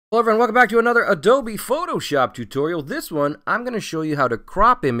Hello everyone, welcome back to another Adobe Photoshop tutorial. This one, I'm going to show you how to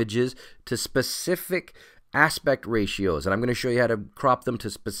crop images to specific aspect ratios, and I'm going to show you how to crop them to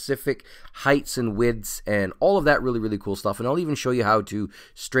specific heights and widths and all of that really cool stuff. And I'll even show you how to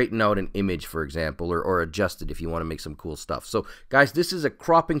straighten out an image, for example, or adjust it if you want to make some cool stuff. So guys, this is a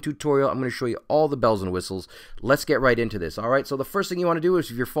cropping tutorial. I'm going to show you all the bells and whistles. Let's get right into this. Alright, so the first thing you want to do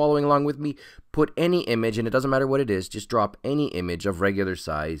is, if you're following along with me, put any image, and it doesn't matter what it is, just drop any image of regular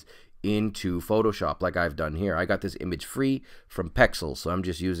size into Photoshop like I've done here. I got this image free from Pexels, so I'm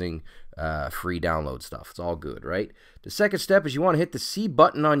just using free download stuff. It's all good, right? The second step is you want to hit the C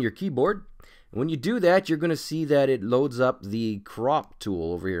button on your keyboard. And when you do that, you're going to see that it loads up the crop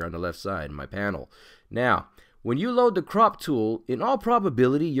tool over here on the left side in my panel. Now, when you load the crop tool, in all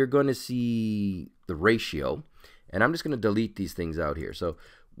probability, you're going to see the ratio. And I'm just going to delete these things out here. So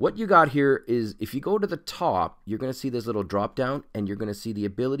what you got here is, if you go to the top, you're going to see this little drop down, and you're going to see the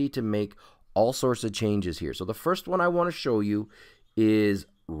ability to make all sorts of changes here. So the first one I want to show you is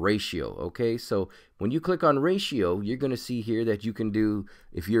ratio. Okay, so when you click on ratio, you're going to see here that you can do,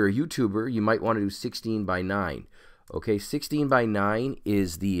 if you're a YouTuber, you might want to do 16:9. Okay, 16:9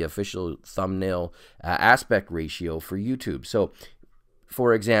 is the official thumbnail aspect ratio for YouTube. So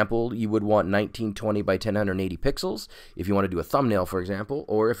for example, you would want 1920 by 1080 pixels if you want to do a thumbnail, for example,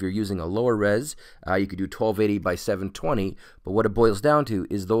 or if you're using a lower res, you could do 1280 by 720, but what it boils down to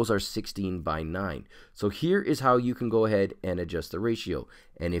is those are 16:9. So here is how you can go ahead and adjust the ratio.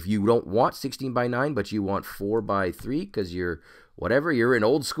 And if you don't want 16:9, but you want 4:3 because you're whatever, you're in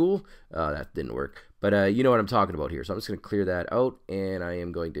old school, that didn't work. But you know what I'm talking about here. So I'm just going to clear that out, and I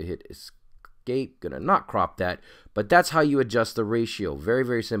am going to hit escape. Gonna not crop that, but that's how you adjust the ratio.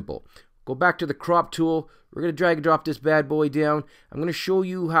 Very simple. Go back to the crop tool. We're gonna drag and drop this bad boy down. I'm gonna show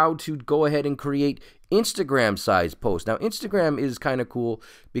you how to go ahead and create Instagram size posts. Now Instagram is kind of cool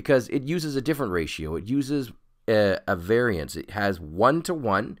because it uses a different ratio. It uses a variance. It has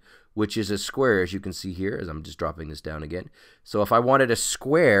 1:1, which is a square, as you can see here, as I'm just dropping this down again. So if I wanted a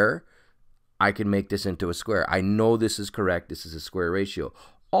square, I can make this into a square. I know this is correct. This is a square ratio.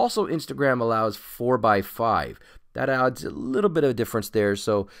 Also, Instagram allows 4:5. That adds a little bit of a difference there.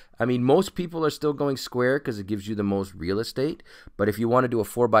 So, I mean, most people are still going square because it gives you the most real estate. But if you want to do a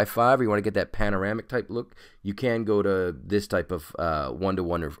 4:5 or you want to get that panoramic type look, you can go to this type of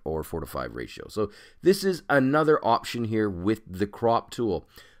 1:1 or 4:5 ratio. So this is another option here with the crop tool.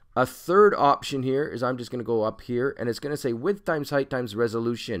 A third option here is, I'm just going to go up here, and it's going to say width times height times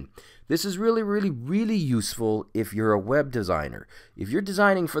resolution. This is really useful if you're a web designer. If you're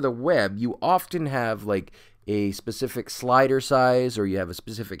designing for the web, you often have like a specific slider size, or you have a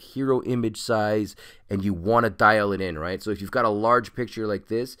specific hero image size, and you want to dial it in, right? So if you've got a large picture like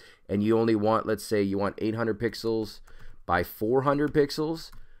this, and you only want, let's say you want 800 pixels by 400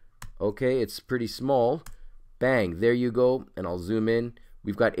 pixels, okay, it's pretty small. Bang, there you go, and I'll zoom in.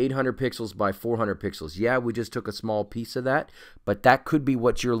 We've got 800 pixels by 400 pixels. Yeah, we just took a small piece of that, but that could be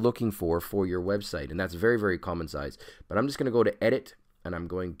what you're looking for your website, and that's very common size. But I'm just going to go to Edit, and I'm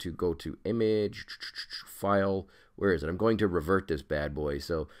going to go to Image, File. Where is it? I'm going to revert this bad boy.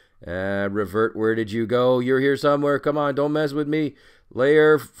 So, revert, where did you go? You're here somewhere. Come on, don't mess with me.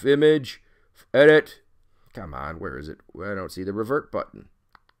 Layer, Image, Edit. Come on, where is it? I don't see the revert button.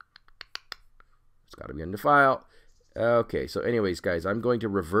 It's got to be under File. Okay, so anyways, guys, I'm going to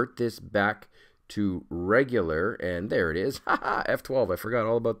revert this back to regular, and there it is. Haha, F12, I forgot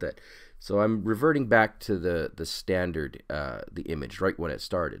all about that. So I'm reverting back to the standard, the image, right when it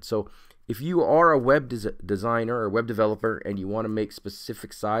started. So if you are a web designer or web developer and you want to make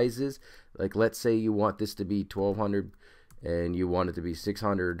specific sizes, like let's say you want this to be 1200 and you want it to be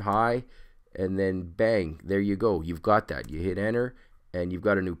 600 high, and then bang, there you go. You've got that. You hit enter, and you've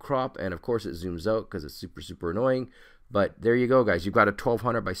got a new crop, and of course it zooms out because it's super annoying. But there you go, guys. You've got a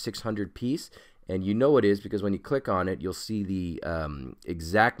 1200 by 600 piece, and you know it is because when you click on it, you'll see the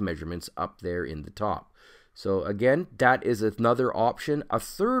exact measurements up there in the top. So again, that is another option. A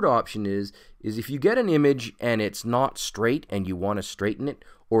third option is if you get an image and it's not straight and you want to straighten it,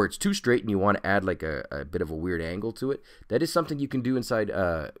 or it's too straight and you want to add like a bit of a weird angle to it, that is something you can do inside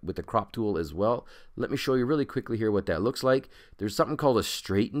with the crop tool as well. Let me show you really quickly here what that looks like. There's something called a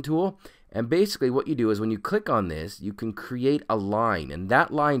straighten tool, and basically what you do is when you click on this, you can create a line, and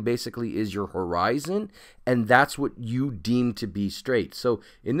that line basically is your horizon, and that's what you deem to be straight. So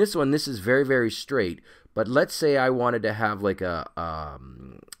in this one, this is very straight, but let's say I wanted to have like a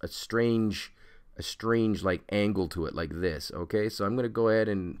strange like angle to it, like this. Okay, so I'm gonna go ahead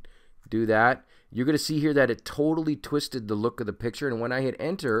and do that. You're gonna see here that it totally twisted the look of the picture, and when I hit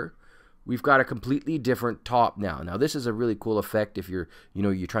enter, we've got a completely different top now. Now this is a really cool effect if you're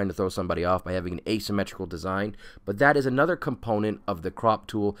trying to throw somebody off by having an asymmetrical design, but that is another component of the crop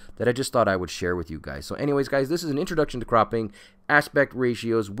tool that I just thought I would share with you guys. So anyways guys, this is an introduction to cropping, aspect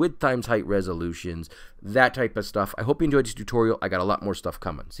ratios, width times height resolutions, that type of stuff. I hope you enjoyed this tutorial. I got a lot more stuff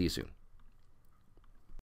coming. See you soon.